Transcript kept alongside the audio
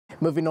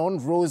Moving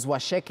on, Rose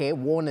Waceke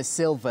won a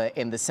silver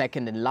in the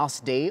second and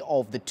last day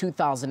of the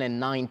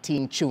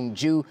 2019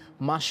 Chungju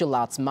Martial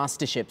Arts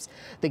Masterships.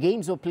 The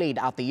games were played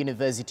at the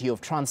University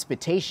of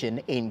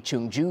Transportation in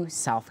Chungju,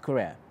 South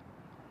Korea.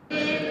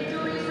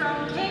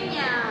 From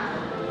Kenya.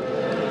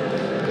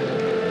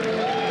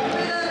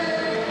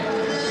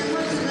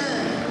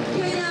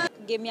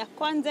 Game ya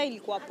kwanza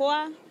ilikuwa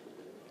poa.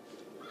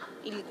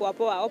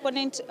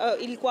 Opponent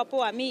ilikuwa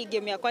poa. Mi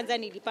game ya kwanza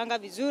nilipanga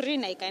vizuri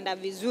na ikaenda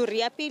vizuri.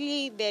 Ya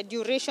pili, the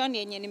duration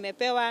yenye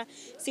nimepewa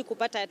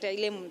sikupata hata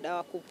ile muda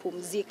wa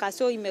kupumzika.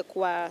 So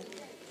imekuwa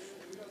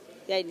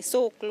yani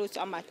so close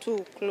ama too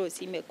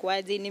close.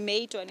 Imekuwaje,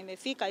 nimeitwa,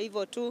 nimefika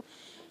hivyo tu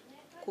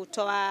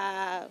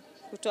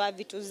kutoa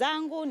vitu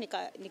zangu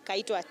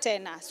nikaitwa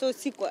tena. So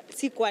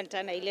sikuwa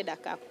tena ile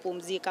dakika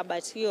kupumzika,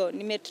 but hiyo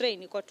nimetrain,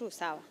 niko tu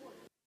sawa.